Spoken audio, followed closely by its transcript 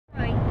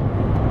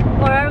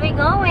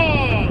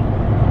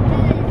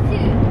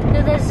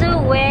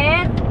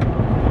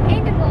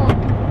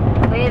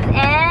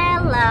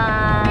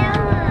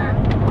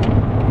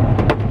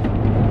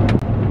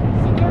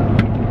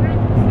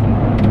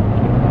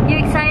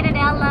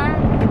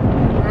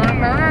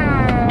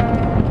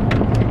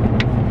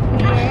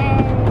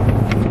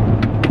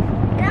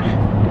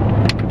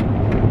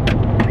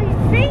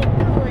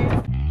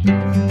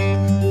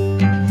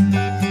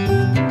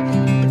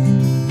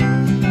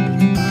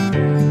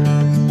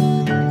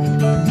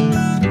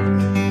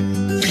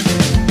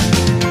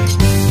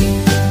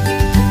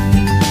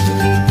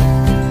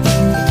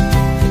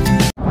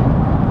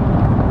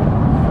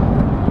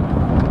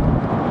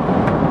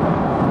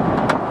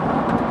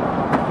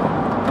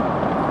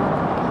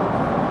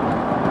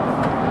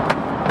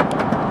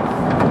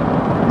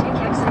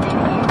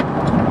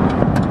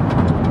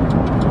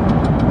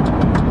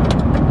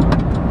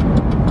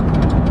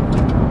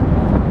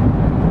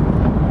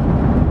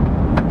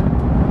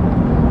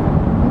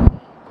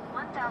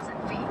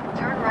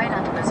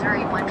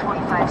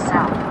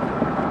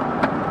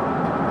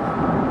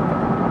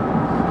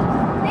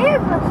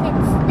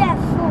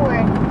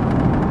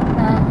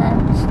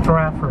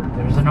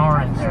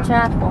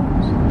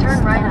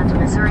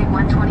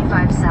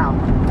125 south.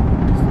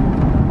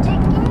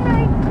 Taking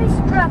right to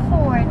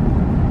Strafford.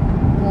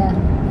 Yeah.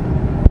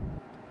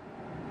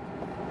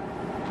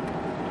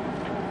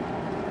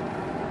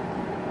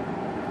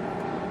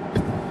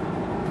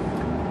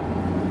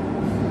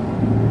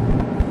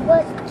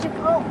 What's to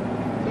go?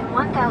 In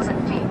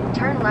 1,000 feet,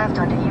 turn left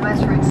onto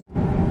U.S. Route.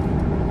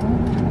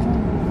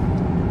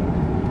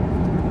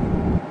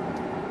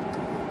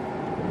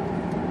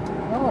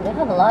 Oh, they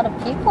have a lot of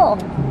people.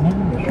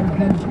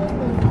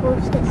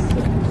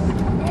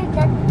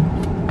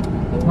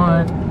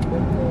 What?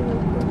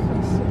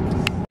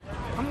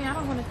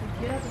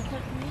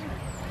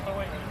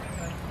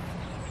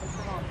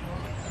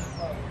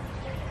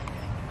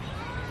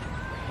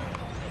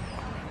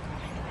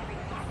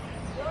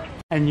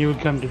 And you would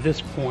come to this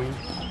point,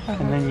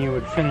 and then you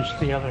would finish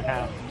the other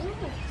half.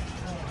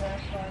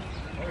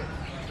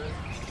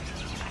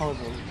 Oh,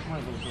 what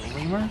are those, the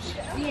lemurs?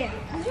 Yeah.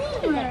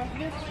 Lemur.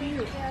 They're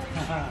cute.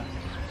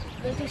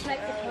 They just like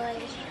to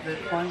play. They're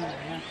playing,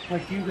 yeah.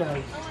 Like you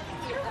guys.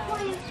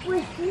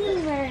 With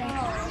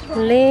lemur.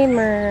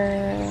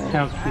 Lemur.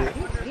 How cute.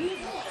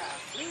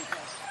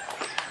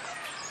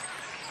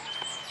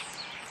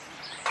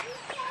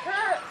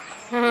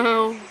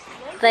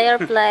 They are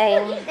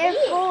playing. They're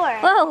 4.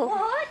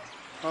 Whoa!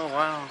 Oh,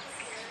 wow.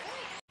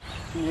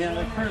 Yeah,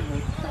 they're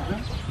perfect.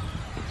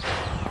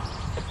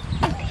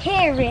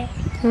 Parrot.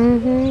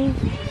 Mm-hmm.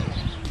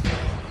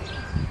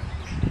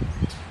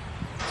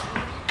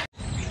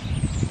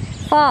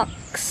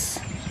 Fox.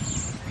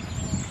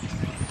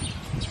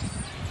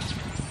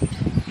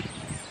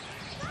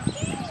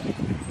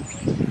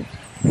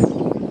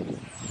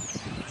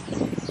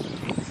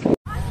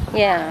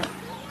 Yeah.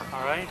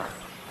 All right.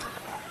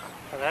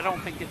 But I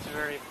don't think it's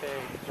very big.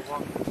 The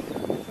one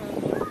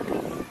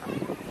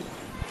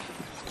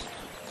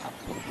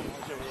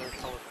over there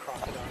called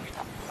crocodile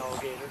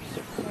alligators.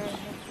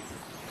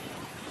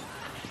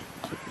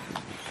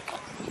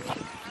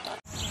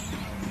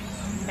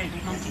 Hey,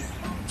 monkey.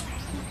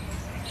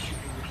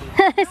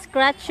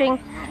 Scratching.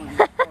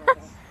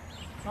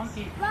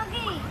 Monkey.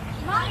 Monkey.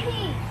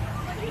 Monkey.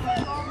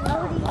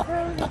 Nobody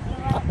throws it the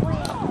right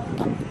way.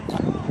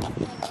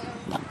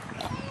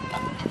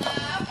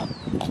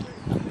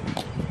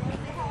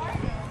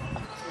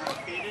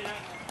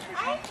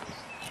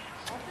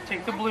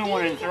 Take the blue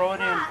one and throw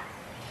it in.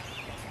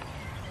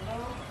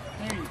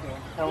 There you go.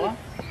 Ella?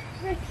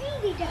 We're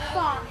feeding the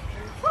fox.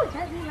 Oh,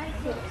 doesn't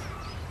like this.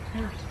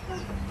 Here.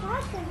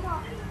 Fox and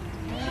fox.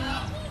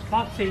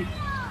 Foxy.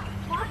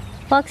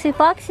 Foxy,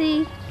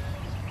 Foxy.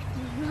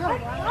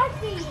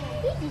 Foxy.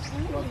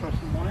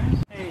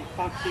 Hey,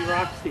 Foxy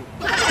Roxy.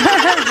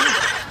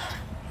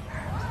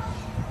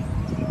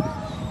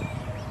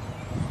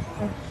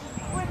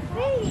 We're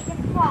feeding the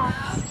fox.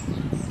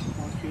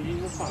 I'm feeding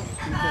the fox.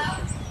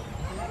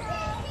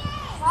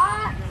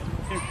 Fox.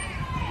 Here.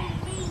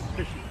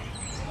 Fishy.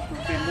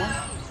 Okay, more?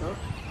 So.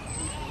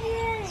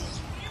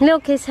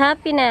 Look, he's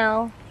happy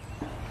now.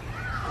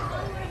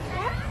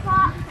 That's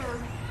fox.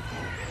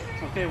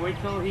 Okay, wait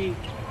till he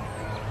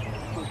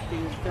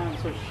is done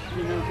so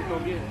she knows to go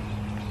get it.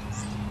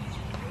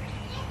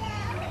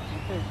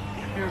 Okay,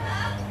 here.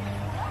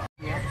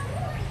 Yeah.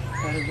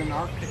 That is an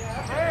Arctic.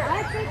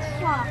 Arctic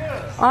fox.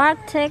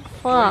 Arctic What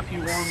fox. if you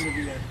want him to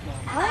be that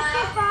fox?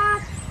 Arctic fox.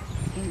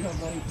 Here you go,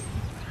 buddy.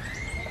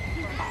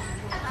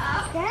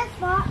 That's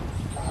fox.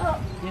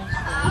 Yes,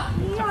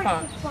 The it's a Arctic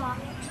fox. fox.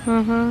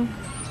 Mm-hmm.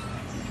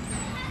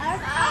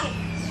 Arctic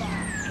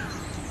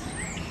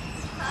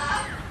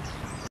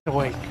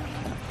Awake.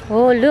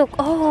 Oh, look.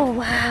 Oh,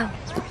 wow.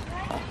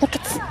 Look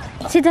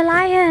at, see the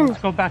lion.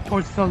 Let's go back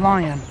towards the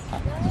lion.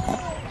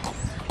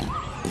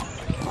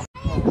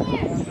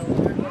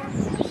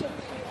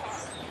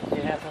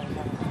 Yeah,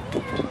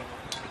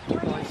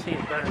 I see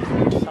it better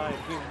from the side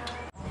here.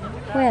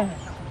 Where?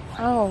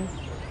 Oh,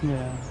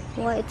 Yeah.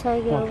 white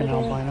tiger Like over an there.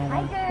 albino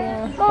one.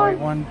 Yeah. White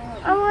one.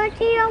 I want to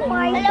see a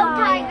white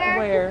tiger.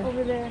 Where?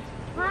 Over there.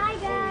 Hi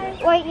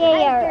guys. Right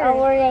there.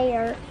 Over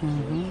there.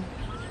 Mm-hmm.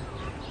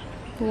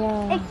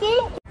 Yeah. See?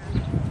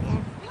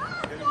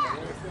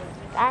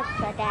 That's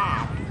for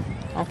dad.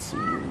 That's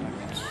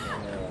huge.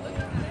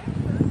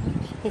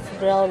 He's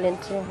growling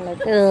too.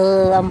 Like,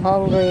 ugh, I'm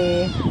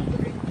hungry.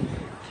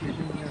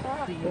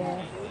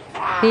 Yeah.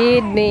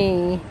 Feed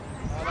me.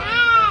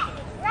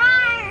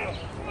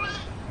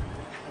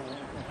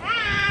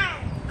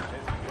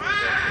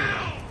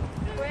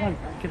 Come on,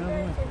 get out of the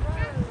way.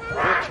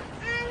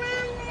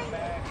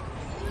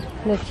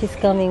 Look, she's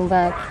coming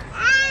back.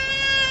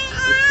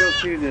 Let's go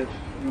see this.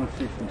 You want to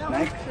see some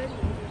snakes?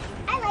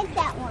 I like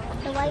that one.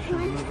 The white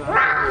one.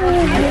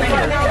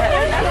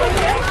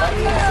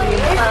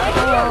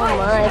 Oh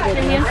my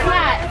goodness.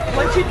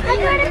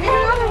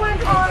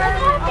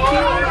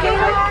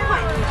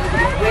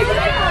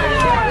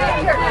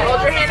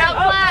 Hold your hand out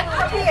flat.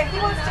 Here, he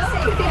wants to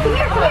see.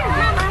 Here.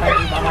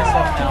 By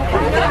myself now.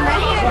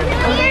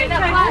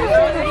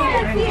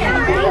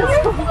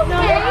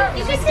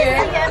 Is she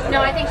scared? No,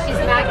 I think she's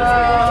back.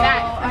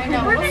 I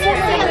know. We're gonna see you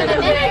in a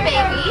minute,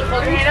 baby.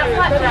 Hold your hand up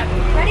flat.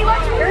 Ready?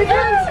 Watch your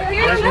hands. Here.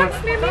 guys want to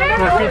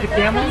feed the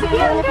camel?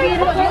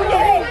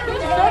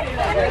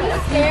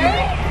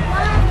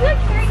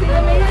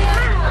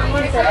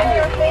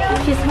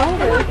 She's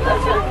hungry.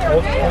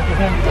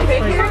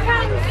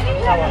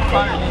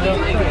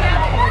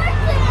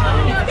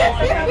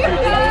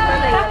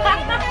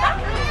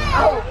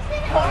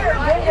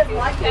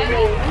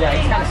 Yeah,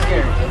 he's kind of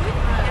scared.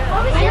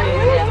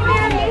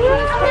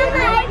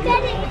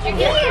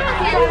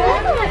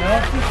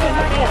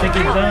 I think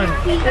he's done.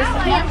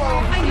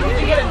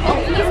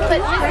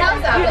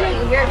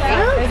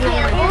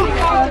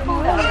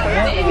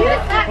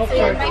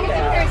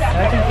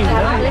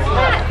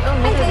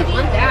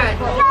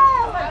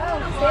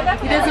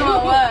 He doesn't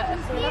want what?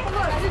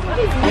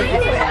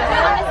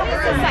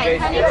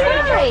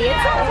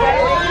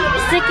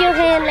 Stick your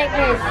hand like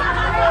this.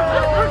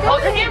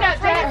 Hold your hand out,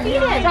 Jack.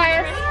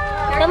 Tire.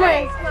 Come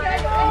on.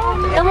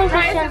 Come on,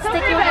 Christian,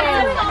 stick your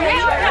hand.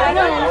 Come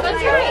on.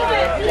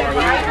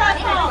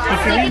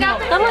 Stick it out.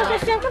 Come on,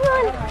 Christian, come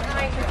on.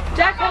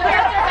 Jack, hold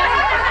your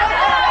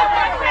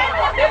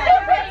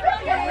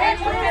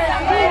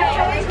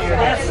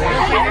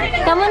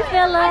Come on,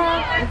 fella.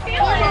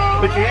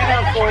 Put your hand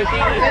out for it.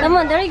 Come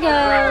on, there you go.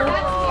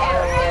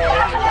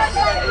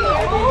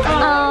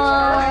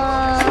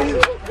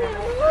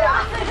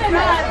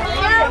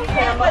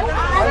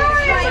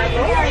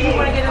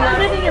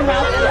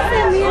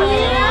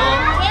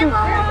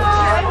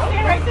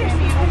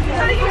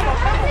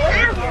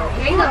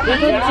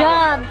 Good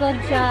job, good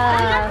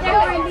job.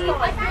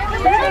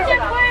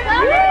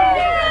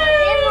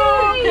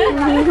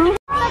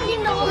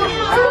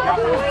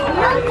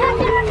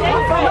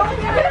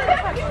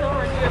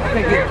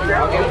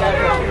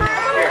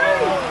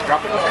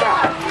 Drop it in the sky.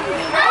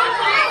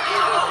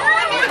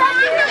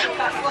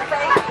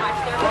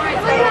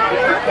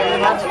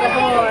 Watch the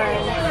horn.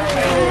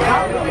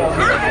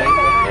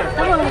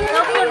 Come on,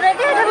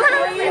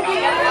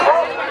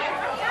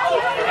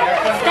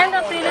 stand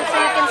up, Felix, so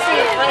you can see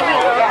it right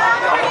here.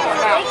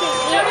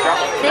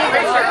 See,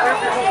 that's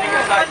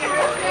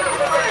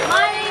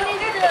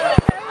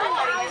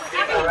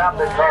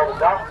your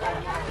purpose.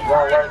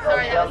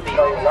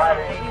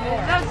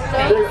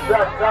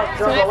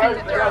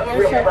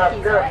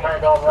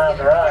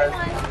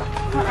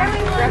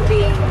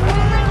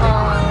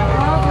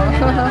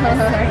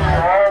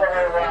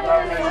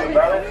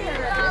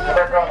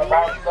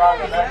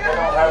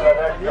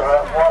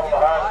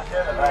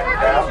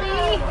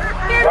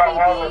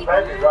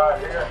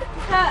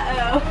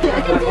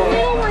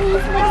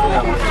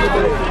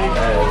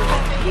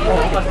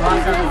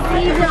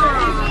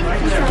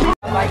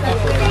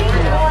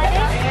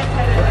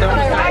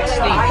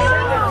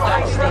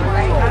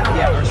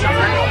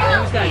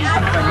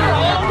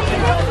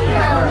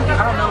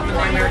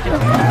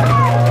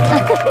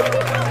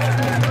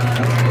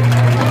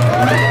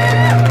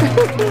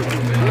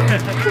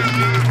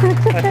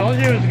 I told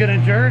you it was gonna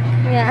jerk.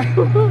 Yeah.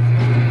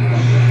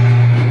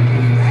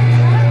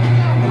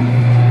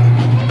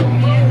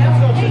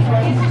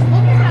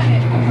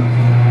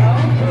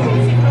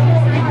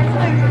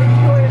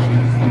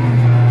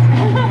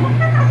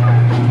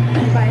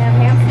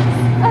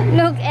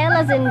 Look,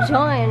 Ella's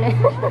enjoying it.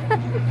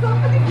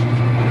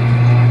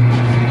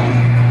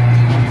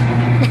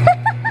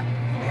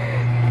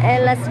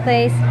 Ella's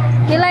face.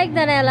 You like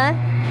that, Ella?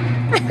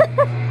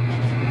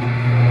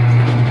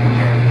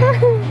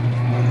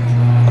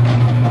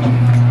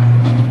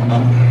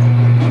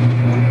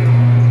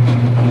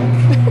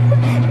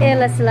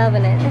 Ella's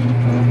loving it.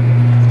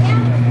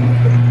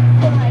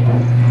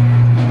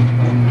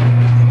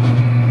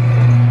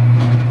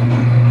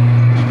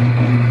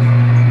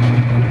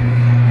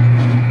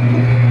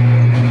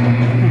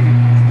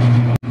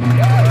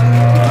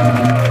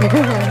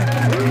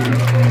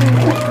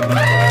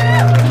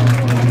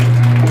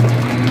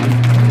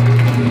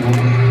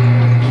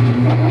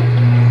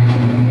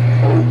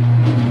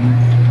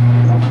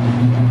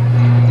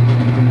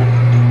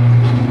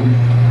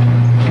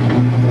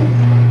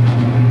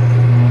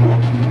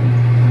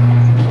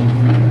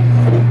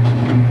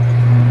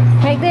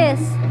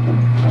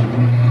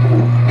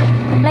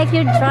 Like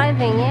you're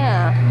driving,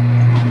 yeah.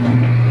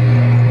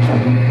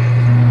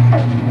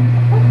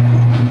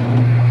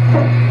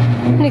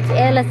 Look,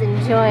 Ella's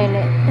enjoying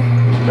it.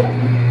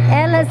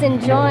 Ella's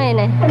enjoying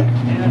it.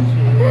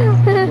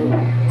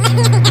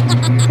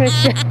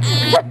 Christian.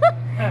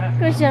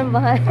 Christian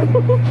behind.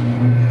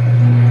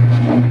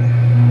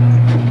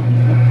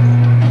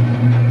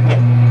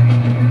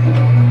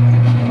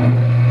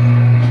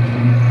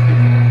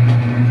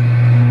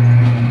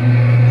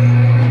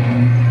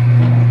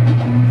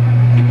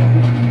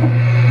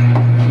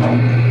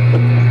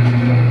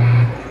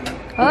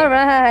 All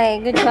right,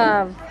 good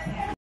job.